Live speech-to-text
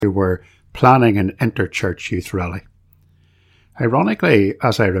who were planning an inter-church youth rally. Ironically,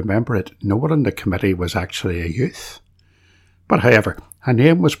 as I remember it, no one in the committee was actually a youth. But however, a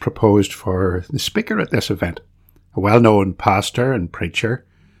name was proposed for the speaker at this event, a well-known pastor and preacher,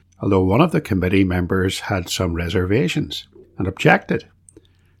 although one of the committee members had some reservations and objected,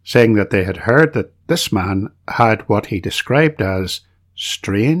 saying that they had heard that this man had what he described as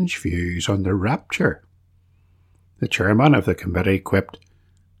strange views on the rapture. The chairman of the committee quipped,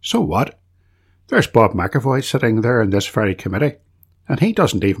 "So what? There's Bob McAvoy sitting there in this very committee, and he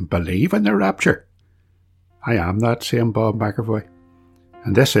doesn't even believe in the rapture." I am that same Bob McAvoy,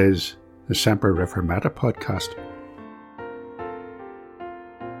 and this is the Semper Reformata podcast.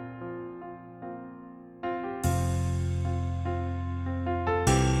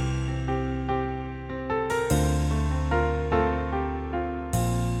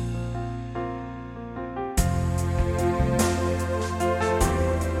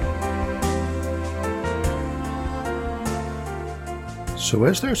 So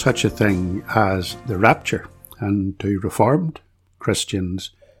is there such a thing as the rapture, and do Reformed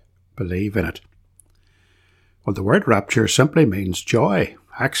Christians believe in it? Well, the word rapture simply means joy,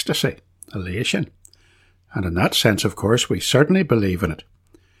 ecstasy, elation, and in that sense, of course, we certainly believe in it.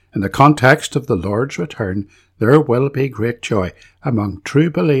 In the context of the Lord's return, there will be great joy among true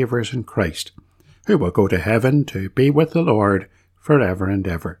believers in Christ, who will go to heaven to be with the Lord forever and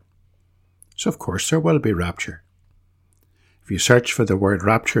ever. So of course there will be rapture. If you search for the word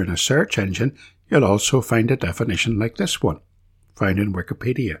rapture in a search engine, you'll also find a definition like this one, found in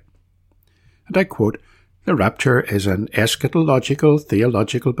Wikipedia. And I quote, "The rapture is an eschatological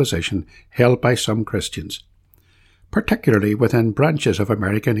theological position held by some Christians, particularly within branches of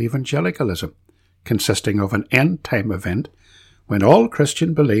American evangelicalism, consisting of an end-time event when all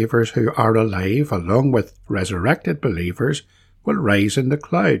Christian believers who are alive, along with resurrected believers, will rise in the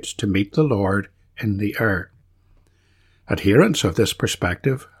clouds to meet the Lord in the air." Adherents of this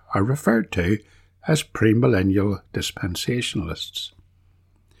perspective are referred to as premillennial dispensationalists.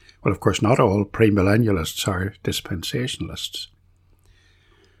 Well, of course, not all premillennialists are dispensationalists.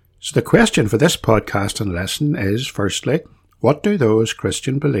 So the question for this podcast and lesson is, firstly, what do those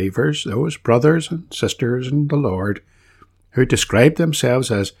Christian believers, those brothers and sisters in the Lord, who describe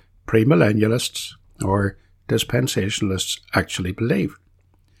themselves as premillennialists or dispensationalists actually believe?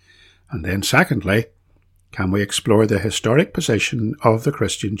 And then secondly, can we explore the historic position of the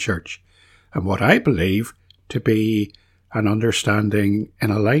Christian Church and what I believe to be an understanding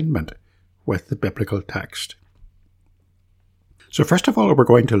in alignment with the biblical text? So first of all, we're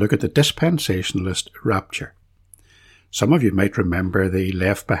going to look at the dispensationalist rapture. Some of you might remember the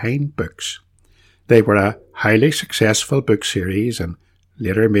Left Behind books. They were a highly successful book series and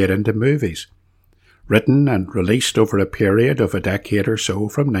later made into movies, written and released over a period of a decade or so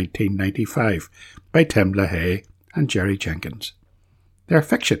from 1995 by Tim LaHaye and Jerry Jenkins. They're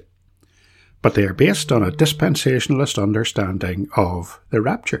fiction, but they are based on a dispensationalist understanding of the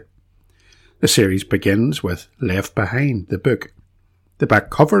rapture. The series begins with Left Behind, the book. The back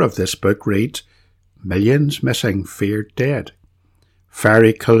cover of this book reads, "Millions missing, feared dead.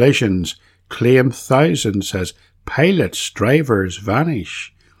 Ferry collisions claim thousands as pilots, drivers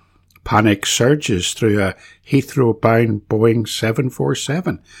vanish. Panic surges through a Heathrow-bound Boeing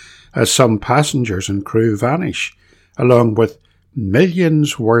 747 as some passengers and crew vanish, along with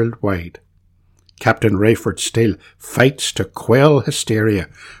millions worldwide. Captain Rayford Steele fights to quell hysteria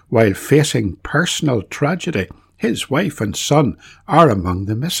while facing personal tragedy. His wife and son are among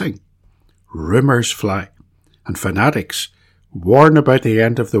the missing. Rumours fly, and fanatics warn about the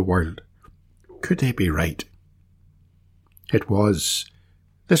end of the world. Could they be right?" It was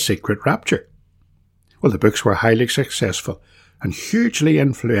The Secret Rapture. Well, the books were highly successful and hugely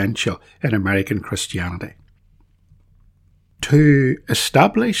influential in American Christianity. To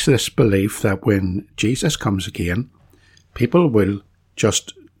establish this belief that when Jesus comes again, people will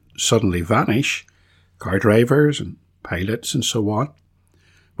just suddenly vanish, car drivers and pilots and so on,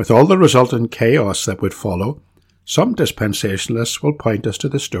 with all the resultant chaos that would follow, some dispensationalists will point us to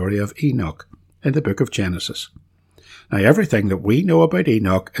the story of Enoch in the book of Genesis. Now, everything that we know about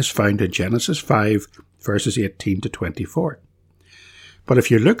Enoch is found in Genesis 5, verses 18 to 24. But if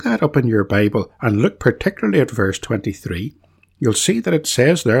you look that up in your Bible and look particularly at verse 23, you'll see that it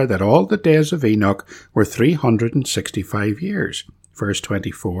says there that all the days of Enoch were 365 years. Verse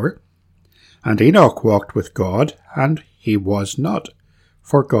 24, "And Enoch walked with God, and he was not,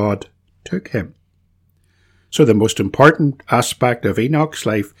 for God took him." So the most important aspect of Enoch's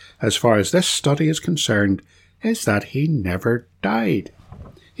life, as far as this study is concerned, is that he never died.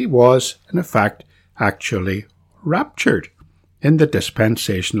 He was, in effect, actually raptured in the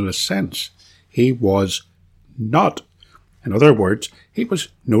dispensationalist sense. He was not. In other words, he was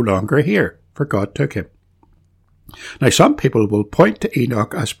no longer here, for God took him. Now, some people will point to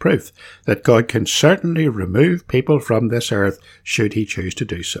Enoch as proof that God can certainly remove people from this earth should he choose to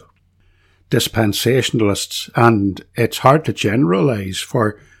do so. Dispensationalists, and it's hard to generalize,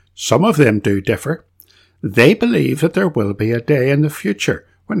 for some of them do differ, they believe that there will be a day in the future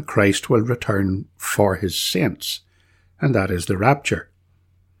when Christ will return for his saints, and that is the rapture.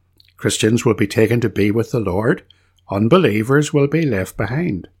 Christians will be taken to be with the Lord. Unbelievers will be left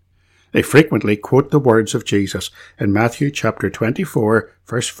behind. They frequently quote the words of Jesus in Matthew chapter 24,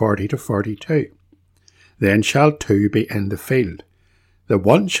 verse 40 to 42. Then shall two be in the field. The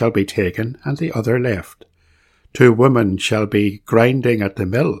one shall be taken, and the other left. 2 women shall be grinding at the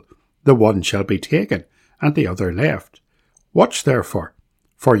mill. The one shall be taken, and the other left. Watch therefore,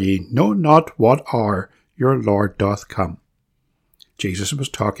 for ye know not what hour your Lord doth come. Jesus was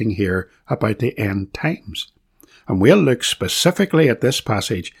talking here about the end times, and we'll look specifically at this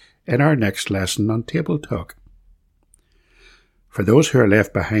passage in our next lesson on TableTalk. For those who are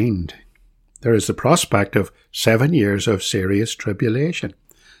left behind, there is the prospect of 7 years of serious tribulation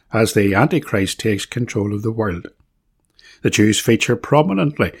as the Antichrist takes control of the world. The Jews feature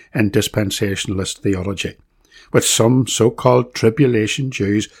prominently in dispensationalist theology, with some so-called tribulation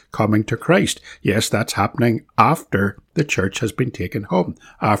Jews coming to Christ. Yes, that's happening after the church has been taken home,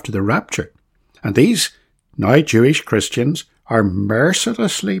 after the rapture. And these now Jewish Christians are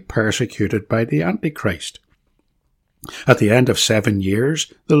mercilessly persecuted by the Antichrist. At the end of 7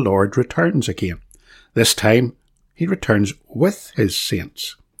 years, the Lord returns again. This time, he returns with his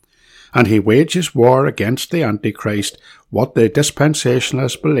saints. And he wages war against the Antichrist, what the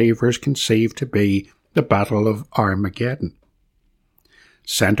dispensationalist believers conceive to be the Battle of Armageddon.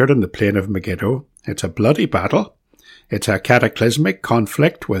 Centred in the plain of Megiddo, it's a bloody battle. It's a cataclysmic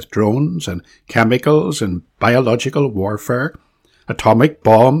conflict with drones and chemicals and biological warfare, atomic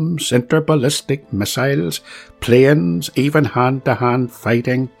bombs, interballistic missiles, planes, even hand-to-hand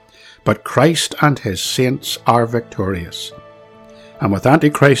fighting. But Christ and his saints are victorious. And with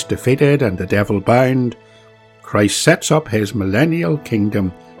Antichrist defeated and the devil bound, Christ sets up his millennial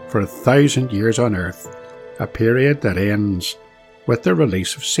kingdom for 1,000 years on earth, a period that ends with the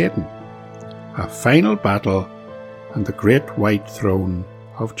release of Satan, a final battle, and the great white throne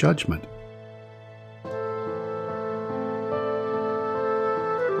of judgment.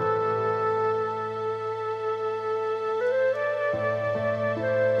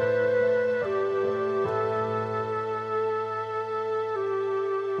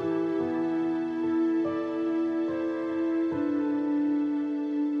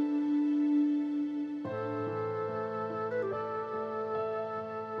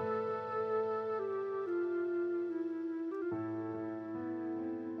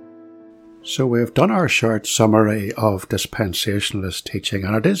 So we've done our short summary of dispensationalist teaching,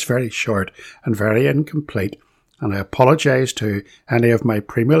 and it is very short and very incomplete, and I apologise to any of my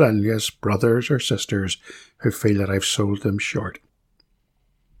premillennialist brothers or sisters who feel that I've sold them short.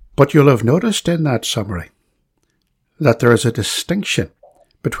 But you'll have noticed in that summary that there is a distinction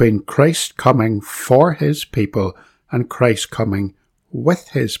between Christ coming for his people and Christ coming with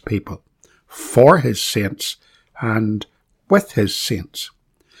his people, for his saints and with his saints.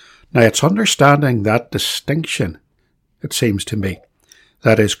 Now, it's understanding that distinction, it seems to me,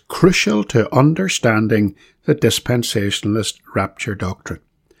 that is crucial to understanding the dispensationalist rapture doctrine.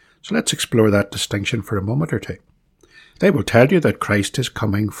 So let's explore that distinction for a moment or two. They will tell you that Christ is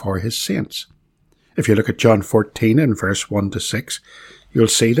coming for his saints. If you look at John 14 in verse 1 to 6, you'll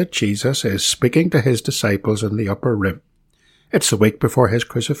see that Jesus is speaking to his disciples in the upper room. It's the week before his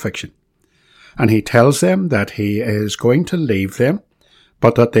crucifixion. And he tells them that he is going to leave them,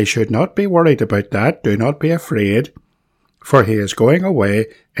 but that they should not be worried about that. Do not be afraid, for he is going away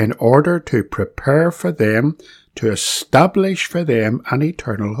in order to prepare for them, to establish for them an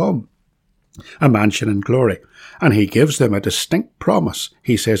eternal home, a mansion in glory. And he gives them a distinct promise.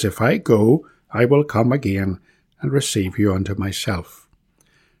 He says, if I go, I will come again and receive you unto myself.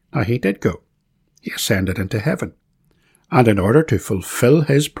 Now he did go. He ascended into heaven. And in order to fulfill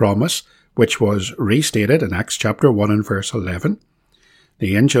his promise, which was restated in Acts chapter 1 and verse 11,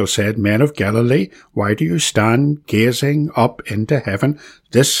 the angel said, Men of Galilee, why do you stand gazing up into heaven?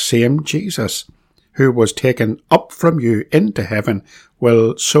 This same Jesus, who was taken up from you into heaven,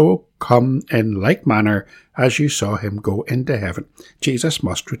 will so come in like manner as you saw him go into heaven. Jesus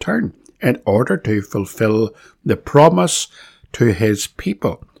must return in order to fulfill the promise to his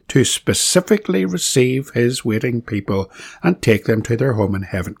people, to specifically receive his waiting people and take them to their home in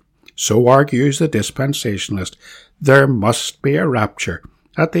heaven. so argues the dispensationalist, there must be a rapture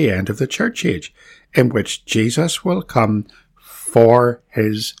at the end of the church age, in which Jesus will come for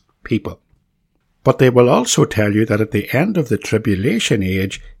his people. But they will also tell you that at the end of the tribulation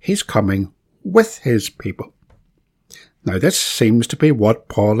age, he's coming with his people. Now this seems to be what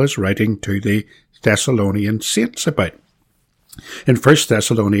Paul is writing to the Thessalonian saints about. In 1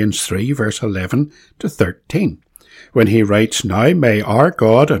 Thessalonians 3 verse 11 to 13, when he writes, Now may our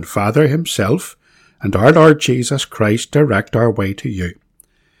God and Father himself and our Lord Jesus Christ direct our way to you.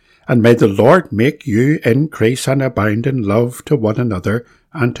 And may the Lord make you increase and abound in love to one another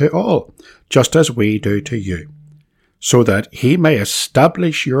and to all, just as we do to you, so that he may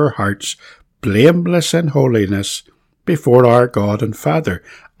establish your hearts blameless in holiness before our God and Father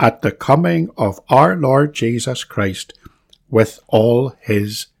at the coming of our Lord Jesus Christ with all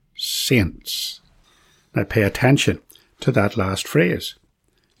his saints. Now pay attention to that last phrase.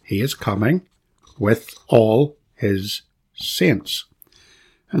 He is coming with all his saints.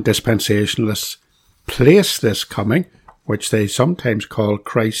 And dispensationalists place this coming, which they sometimes call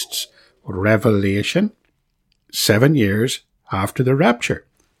Christ's revelation, 7 years after the rapture,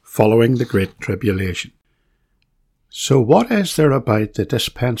 following the Great Tribulation. So what is there about the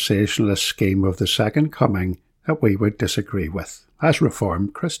dispensationalist scheme of the second coming that we would disagree with as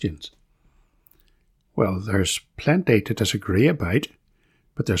Reformed Christians? Well, there's plenty to disagree about,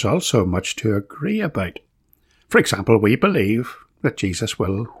 but there's also much to agree about. For example, we believe that Jesus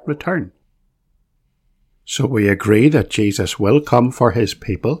will return. So we agree that Jesus will come for his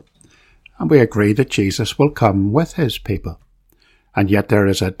people, and we agree that Jesus will come with his people. And yet there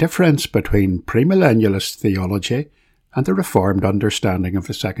is a difference between premillennialist theology and the Reformed understanding of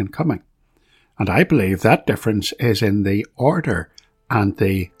the second coming. And I believe that difference is in the order and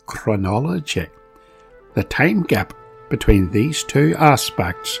the chronology, the time gap between these two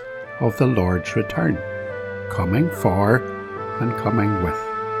aspects of the Lord's return, coming for and coming with.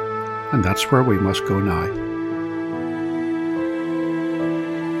 And that's where we must go now.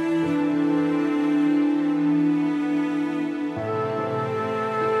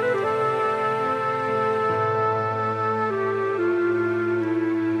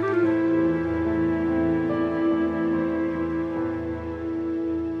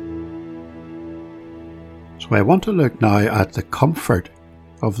 So I want to look now at the comfort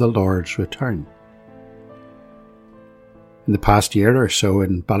of the Lord's return. In the past year or so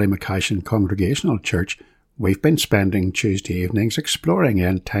in Ballymacashin Congregational Church, we've been spending Tuesday evenings exploring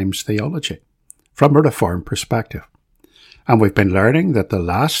end times theology from a Reformed perspective. And we've been learning that the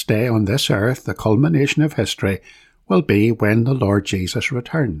last day on this earth, the culmination of history, will be when the Lord Jesus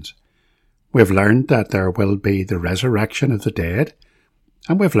returns. We've learned that there will be the resurrection of the dead,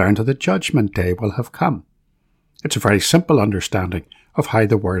 and we've learned that the judgment day will have come. It's a very simple understanding of how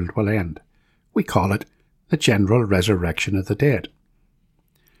the world will end. We call it the general resurrection of the dead.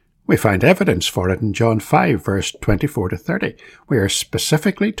 We find evidence for it in John 5, verse 24 to 30. We are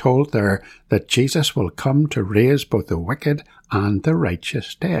specifically told there that Jesus will come to raise both the wicked and the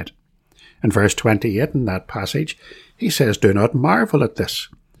righteous dead. In verse 28 in that passage, he says, Do not marvel at this,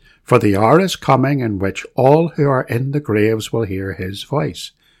 for the hour is coming in which all who are in the graves will hear his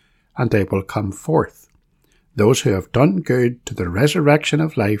voice, and they will come forth, those who have done good to the resurrection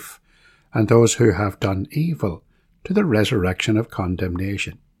of life, and those who have done evil to the resurrection of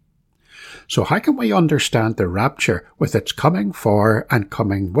condemnation. So how can we understand the rapture with its coming for and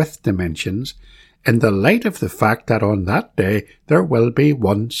coming with dimensions in the light of the fact that on that day there will be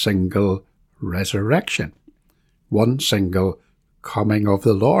one single resurrection, one single coming of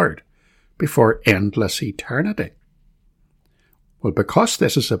the Lord before endless eternity? Well, because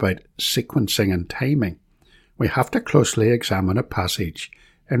this is about sequencing and timing, we have to closely examine a passage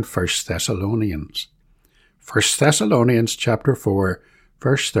in 1 Thessalonians. 1 Thessalonians chapter 4,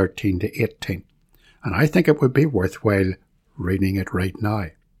 verse 13 to 18. And I think it would be worthwhile reading it right now.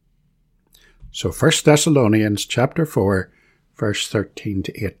 So 1 Thessalonians chapter 4, verse 13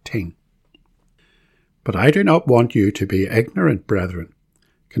 to 18. But I do not want you to be ignorant, brethren,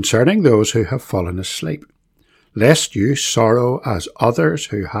 concerning those who have fallen asleep, lest you sorrow as others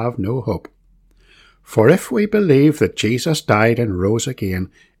who have no hope. For if we believe that Jesus died and rose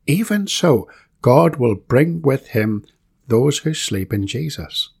again, even so God will bring with him those who sleep in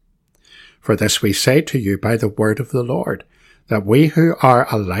Jesus. For this we say to you by the word of the Lord, that we who are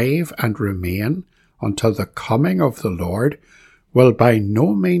alive and remain until the coming of the Lord will by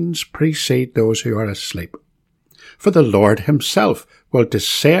no means precede those who are asleep. For the Lord himself will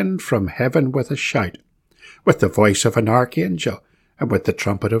descend from heaven with a shout, with the voice of an archangel, and with the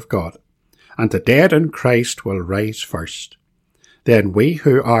trumpet of God. And the dead in Christ will rise first. Then we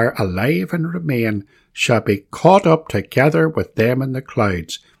who are alive and remain shall be caught up together with them in the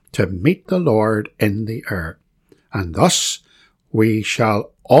clouds to meet the Lord in the air. And thus we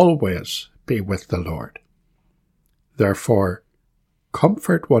shall always be with the Lord. Therefore,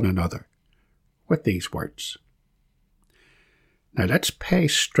 comfort one another with these words. Now let's pay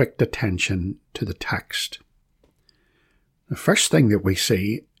strict attention to the text. The first thing that we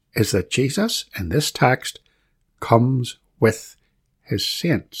see is that Jesus in this text comes with his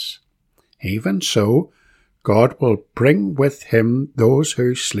saints. Even so, God will bring with him those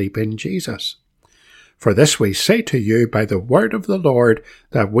who sleep in Jesus. For this we say to you by the word of the Lord,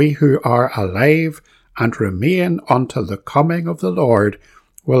 that we who are alive and remain until the coming of the Lord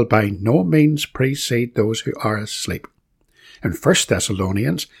will by no means precede those who are asleep. In 1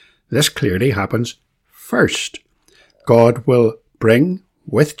 Thessalonians, this clearly happens first. God will bring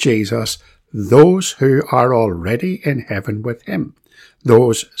with Jesus those who are already in heaven with him,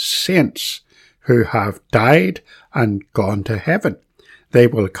 those saints who have died and gone to heaven. They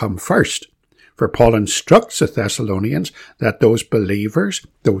will come first. For Paul instructs the Thessalonians that those believers,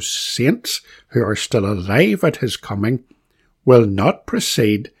 those saints who are still alive at his coming, will not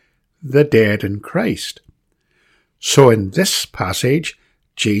precede the dead in Christ. So in this passage,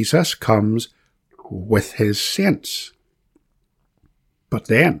 Jesus comes with his saints. But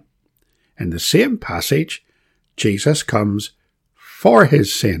then, in the same passage, Jesus comes for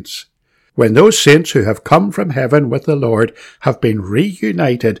his saints. When those saints who have come from heaven with the Lord have been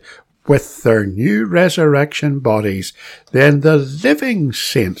reunited with their new resurrection bodies, then the living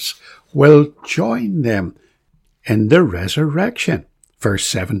saints will join them in the resurrection. Verse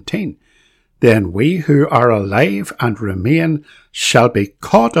 17. Then we who are alive and remain shall be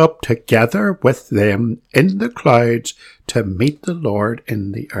caught up together with them in the clouds to meet the Lord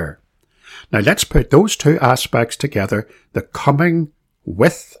in the air. Now let's put those two aspects together, the coming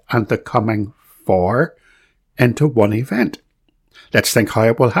with and the coming for, into one event. Let's think how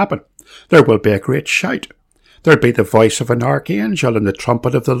it will happen. There will be a great shout. There'll be the voice of an archangel, and the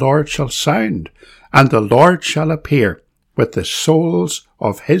trumpet of the Lord shall sound, and the Lord shall appear with the souls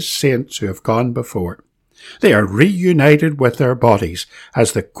of his saints who have gone before. They are reunited with their bodies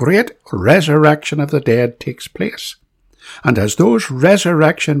as the great resurrection of the dead takes place. And as those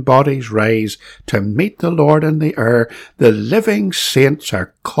resurrection bodies rise to meet the Lord in the air, the living saints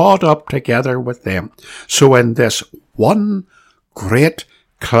are caught up together with them. So in this one great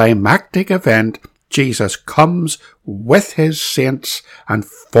climactic event, Jesus comes with his saints and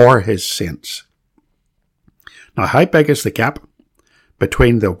for his saints. Now, how big is the gap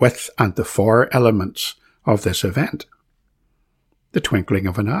between the with and the for elements of this event? The twinkling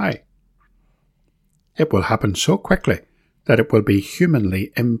of an eye. It will happen so quickly that it will be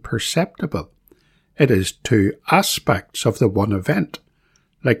humanly imperceptible. It is two aspects of the one event,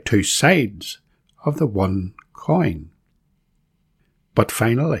 like two sides of the one coin. But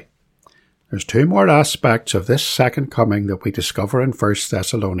finally, there's two more aspects of this second coming that we discover in 1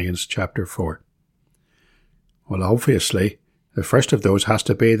 Thessalonians chapter 4. Well, obviously, the first of those has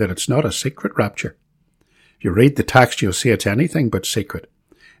to be that it's not a secret rapture. If you read the text, you'll see it's anything but secret.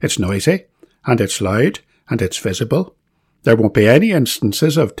 It's noisy, and it's loud, and it's visible. There won't be any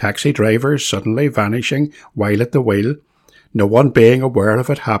instances of taxi drivers suddenly vanishing while at the wheel, no one being aware of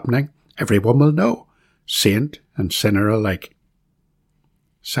it happening. Everyone will know, saint and sinner alike.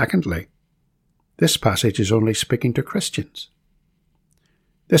 Secondly, this passage is only speaking to Christians.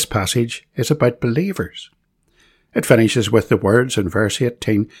 This passage is about believers. It finishes with the words in verse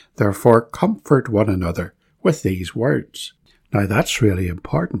 18, therefore comfort one another with these words. Now that's really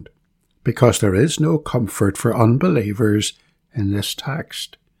important, because there is no comfort for unbelievers in this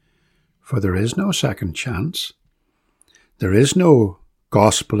text. For there is no second chance. There is no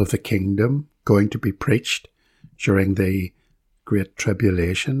gospel of the kingdom going to be preached during the Great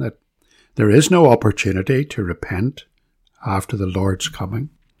Tribulation. That there is no opportunity to repent after the Lord's coming.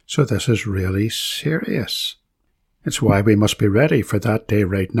 So this is really serious. It's why we must be ready for that day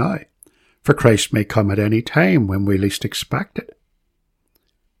right now, for Christ may come at any time when we least expect it.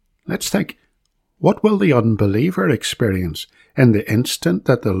 Let's think, what will the unbeliever experience in the instant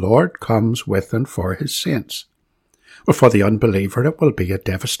that the Lord comes with and for his saints? Well, for the unbeliever it will be a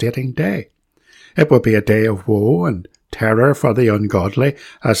devastating day. It will be a day of woe and terror for the ungodly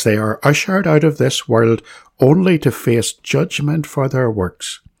as they are ushered out of this world only to face judgment for their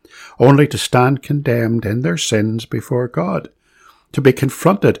works, only to stand condemned in their sins before God, to be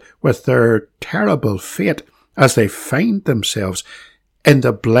confronted with their terrible fate as they find themselves in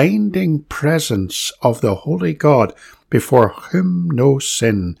the blinding presence of the holy God before whom no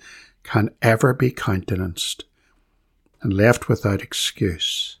sin can ever be countenanced. and left without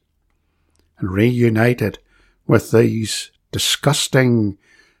excuse, and reunited with these disgusting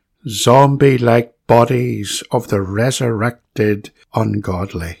zombie-like bodies of the resurrected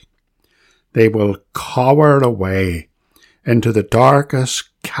ungodly. They will cower away into the darkest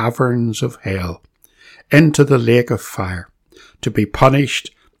caverns of hell, into the lake of fire, to be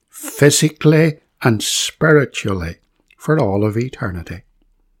punished physically and spiritually for all of eternity.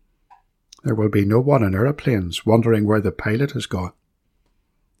 There will be no one in aeroplanes wondering where the pilot has gone,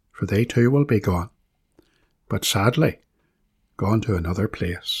 for they too will be gone, but sadly, gone to another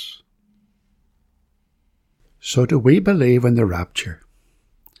place. So do we believe in the rapture?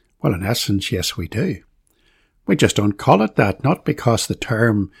 Well, in essence, yes, we do. We just don't call it that, not because the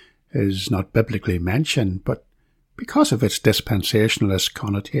term is not biblically mentioned, but because of its dispensationalist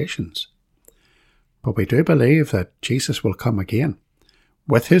connotations. But we do believe that Jesus will come again,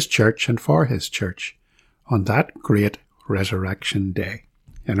 with his church and for his church, on that great resurrection day.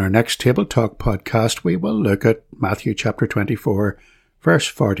 In our next TableTalk podcast, we will look at Matthew chapter 24, verse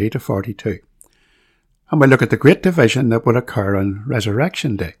 40 to 42. And we'll look at the great division that will occur on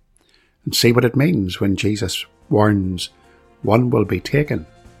resurrection day, and see what it means when Jesus warns one will be taken,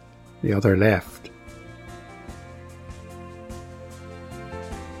 the other left.